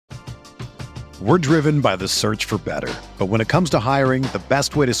We're driven by the search for better. But when it comes to hiring, the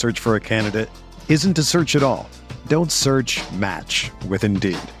best way to search for a candidate isn't to search at all. Don't search, match with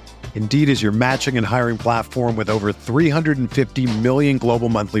Indeed. Indeed is your matching and hiring platform with over 350 million global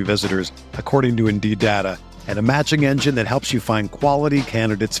monthly visitors, according to Indeed data, and a matching engine that helps you find quality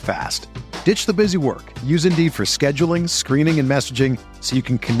candidates fast. Ditch the busy work. Use Indeed for scheduling, screening, and messaging so you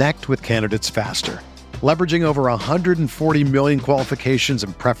can connect with candidates faster. Leveraging over 140 million qualifications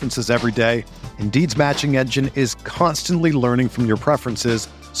and preferences every day, Indeed's matching engine is constantly learning from your preferences,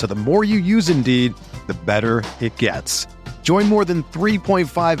 so the more you use Indeed, the better it gets. Join more than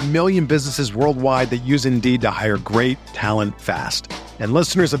 3.5 million businesses worldwide that use Indeed to hire great talent fast. And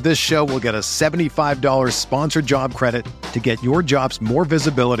listeners of this show will get a $75 sponsored job credit to get your jobs more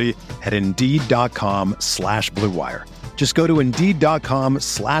visibility at Indeed.com/Blue Wire. Just go to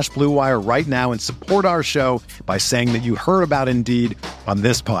Indeed.com/Blue Wire right now and support our show by saying that you heard about Indeed on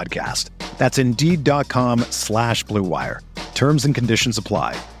this podcast. That's Indeed.com/Blue Wire. Terms and conditions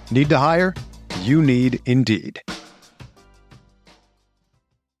apply. Need to hire? You need Indeed.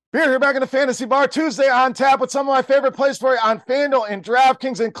 Beer here back in the Fantasy Bar Tuesday on tap with some of my favorite plays for you on FanDuel and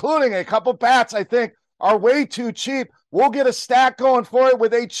DraftKings, including a couple bats I think are way too cheap. We'll get a stack going for it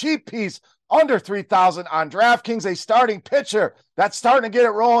with a cheap piece under 3,000 on DraftKings, a starting pitcher that's starting to get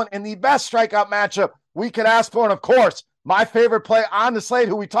it rolling in the best strikeout matchup we could ask for. And of course, my favorite play on the slate,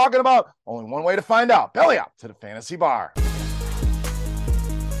 who we talking about? Only one way to find out. Belly up to the Fantasy Bar.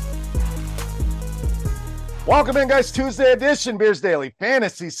 Welcome in, guys. Tuesday edition, Beers Daily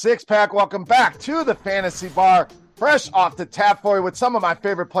Fantasy Six-Pack. Welcome back to the Fantasy Bar. Fresh off the tap for you with some of my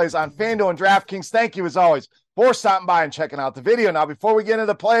favorite plays on FanDuel and DraftKings. Thank you, as always, for stopping by and checking out the video. Now, before we get into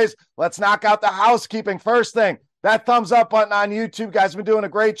the plays, let's knock out the housekeeping. First thing, that thumbs up button on YouTube. Guys have been doing a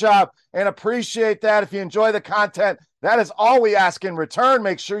great job and appreciate that. If you enjoy the content, that is all we ask in return.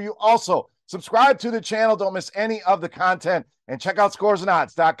 Make sure you also subscribe to the channel. Don't miss any of the content. And check out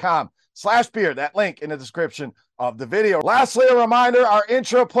scoresandodds.com/beer. That link in the description of the video. Lastly, a reminder, our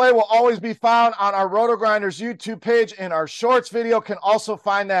intro play will always be found on our RotoGrinders YouTube page, and our shorts video can also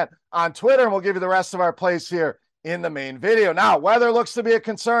find that on Twitter, and we'll give you the rest of our plays here in the main video. Now, weather looks to be a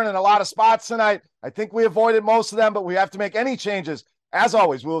concern in a lot of spots tonight. I think we avoided most of them, but we have to make any changes. As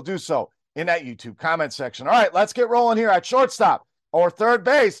always, we will do so in that YouTube comment section. All right, let's get rolling here at shortstop or third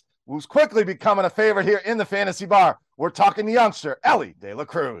base, who's quickly becoming a favorite here in the Fantasy Bar. We're talking the youngster, Elly De La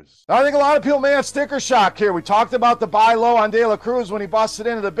Cruz. Now, I think a lot of people may have sticker shock here. We talked about the buy low on De La Cruz when he busted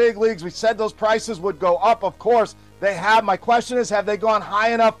into the big leagues. We said those prices would go up. Of course, they have. My question is, have they gone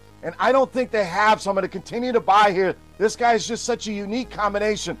high enough? And I don't think they have, so I'm going to continue to buy here. This guy is just such a unique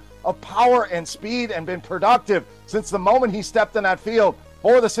combination of power and speed and been productive since the moment he stepped in that field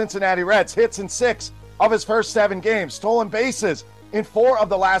for the Cincinnati Reds. Hits in 6 of his first 7 games. Stolen bases in 4 of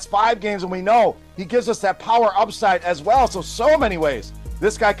the last 5 games, and we know he gives us that power upside as well. So many ways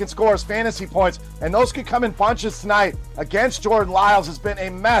this guy can score his fantasy points, and those could come in bunches tonight against Jordan Lyles. Has been a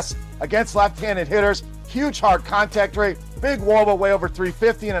mess against left-handed hitters. Huge hard contact rate, big wOBA way over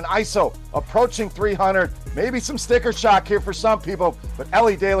 350, and an ISO approaching 300. Maybe some sticker shock here for some people, but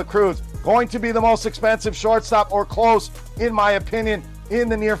Elly De La Cruz going to be the most expensive shortstop or close, in my opinion, in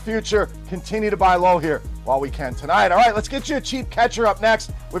the near future. Continue to buy low here while we can tonight. All right, let's get you a cheap catcher up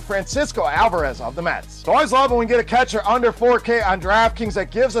next with Francisco Alvarez of the Mets. So always love when we get a catcher under 4K on DraftKings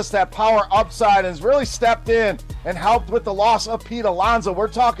that gives us that power upside and has really stepped in and helped with the loss of Pete Alonso. We're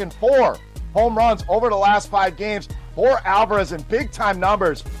talking 4 home runs over the last 5 games for Alvarez in big-time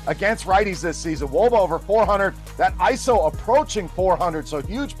numbers against righties this season. wOBA over 400, that ISO approaching 400, so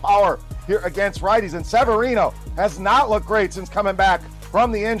huge power here against righties. And Severino has not looked great since coming back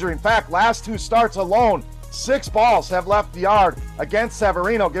from the injury. In fact, last 2 starts alone, 6 balls have left the yard against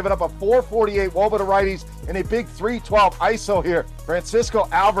Severino, giving up a 448 wOBA to righties and a big 312 ISO here. Francisco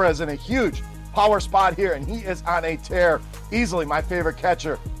Alvarez in a huge power spot here, and he is on a tear. Easily my favorite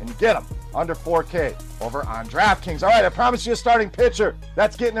catcher, and you get him under 4K over on DraftKings. All right, I promised you a starting pitcher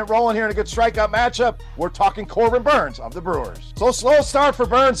that's getting it rolling here in a good strikeout matchup. We're talking Corbin Burnes of the Brewers. So slow start for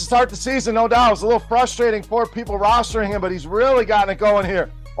Burnes to start the season, no doubt. It was a little frustrating for people rostering him, but he's really gotten it going here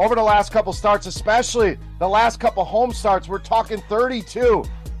over the last couple starts, especially the last couple home starts. We're talking 32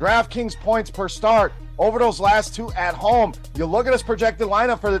 DraftKings points per start over those last 2 at home. You look at his projected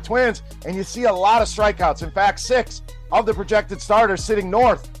lineup for the Twins, and you see a lot of strikeouts. In fact, 6 of the projected starters sitting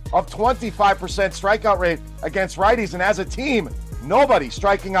north of 25% strikeout rate against righties. And as a team, nobody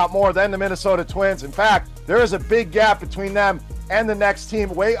striking out more than the Minnesota Twins. In fact, there is a big gap between them and the next team,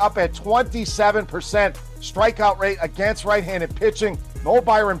 way up at 27% strikeout rate against right-handed pitching. No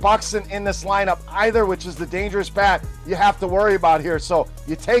Byron Buxton in this lineup either, which is the dangerous bat you have to worry about here. So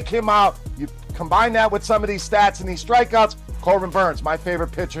you take him out, you Combine that with some of these stats and these strikeouts. Corbin Burnes, my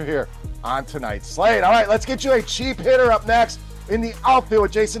favorite pitcher here on tonight's slate. All right, let's get you a cheap hitter up next in the outfield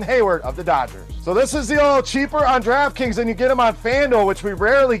with Jason Heyward of the Dodgers. So this is the old cheaper on DraftKings than you get him on FanDuel, which we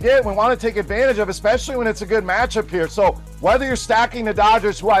rarely get. We want to take advantage of, especially when it's a good matchup here. So whether you're stacking the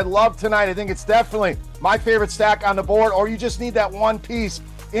Dodgers, who I love tonight, I think it's definitely my favorite stack on the board, or you just need that one piece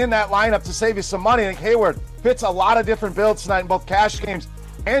in that lineup to save you some money. I think Heyward fits a lot of different builds tonight in both cash games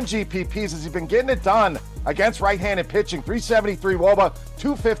and GPPs as he's been getting it done against right-handed pitching. 373 WOBA,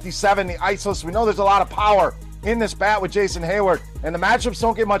 257 the ISO. So we know there's a lot of power in this bat with Jason Heyward, and the matchups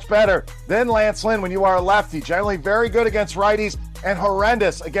don't get much better than Lance Lynn when you are a lefty. Generally very good against righties and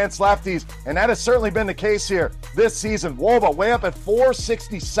horrendous against lefties, and that has certainly been the case here this season. WOBA way up at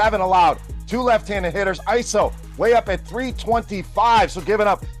 467 allowed. 2 left-handed hitters. ISO way up at 325, so giving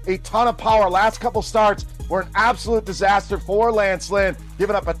up a ton of power. Last couple starts were an absolute disaster for Lance Lynn,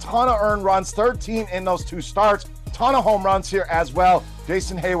 giving up a ton of earned runs, 13 in those 2 starts. Ton of home runs here as well.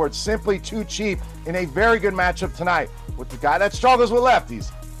 Jason Heyward simply too cheap in a very good matchup tonight with the guy that struggles with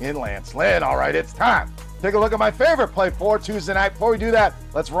lefties in Lance Lynn. All right, it's time. Take a look at my favorite play for Tuesday night. Before we do that,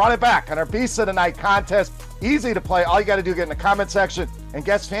 let's run it back on our Beast of the Night contest. Easy to play. All you got to do is get in the comment section and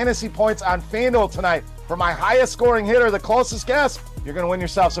guess fantasy points on FanDuel tonight. For my highest scoring hitter, the closest guess, you're going to win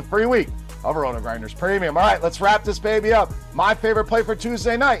yourself a free week of RotoGrinders Premium. All right, let's wrap this baby up. My favorite play for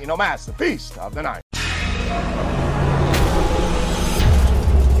Tuesday night, you know, Matt's the Beast of the Night.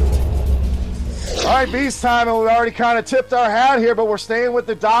 All right, Beast time, and we already kind of tipped our hat here, but we're staying with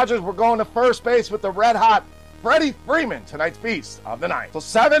the Dodgers. We're going to first base with the red-hot Freddie Freeman, tonight's Beast of the Night. So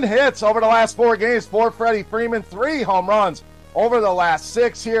 7 hits over the last 4 games for Freddie Freeman, 3 home runs over the last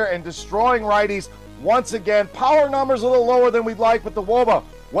 6 here, and destroying righties once again. Power numbers a little lower than we'd like, but the WOBA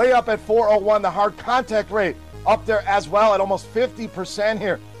way up at 401. The hard contact rate up there as well at almost 50%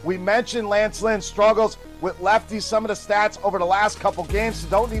 here. We mentioned Lance Lynn struggles with lefties, some of the stats over the last couple games, so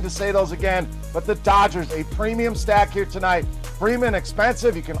don't need to say those again. But the Dodgers, a premium stack here tonight. Freeman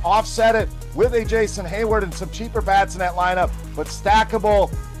expensive, you can offset it with a Jason Heyward and some cheaper bats in that lineup, but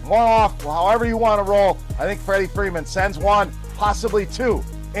stackable, one-off, however you want to roll. I think Freddie Freeman sends 1, possibly 2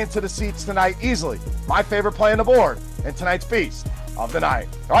 into the seats tonight easily. My favorite play on the board and tonight's Beast of the Night.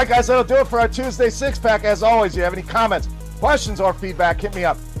 All right, guys, that'll do it for our Tuesday 6-pack. As always, if you have any comments, questions, or feedback, hit me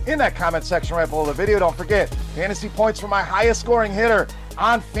up in that comment section right below the video. Don't forget, fantasy points for my highest scoring hitter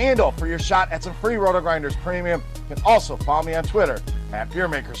on FanDuel for your shot at some free RotoGrinders Premium. You can also follow me on Twitter at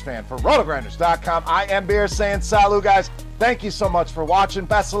BeerMakersFan. For RotoGrinders.com, I am Beer saying salut, guys. Thank you so much for watching.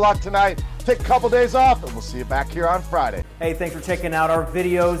 Best of luck tonight. Take a couple days off, and we'll see you back here on Friday. Hey, thanks for checking out our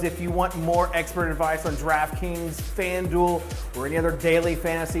videos. If you want more expert advice on DraftKings, FanDuel, or any other daily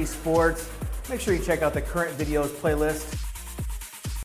fantasy sports, make sure you check out the current videos playlist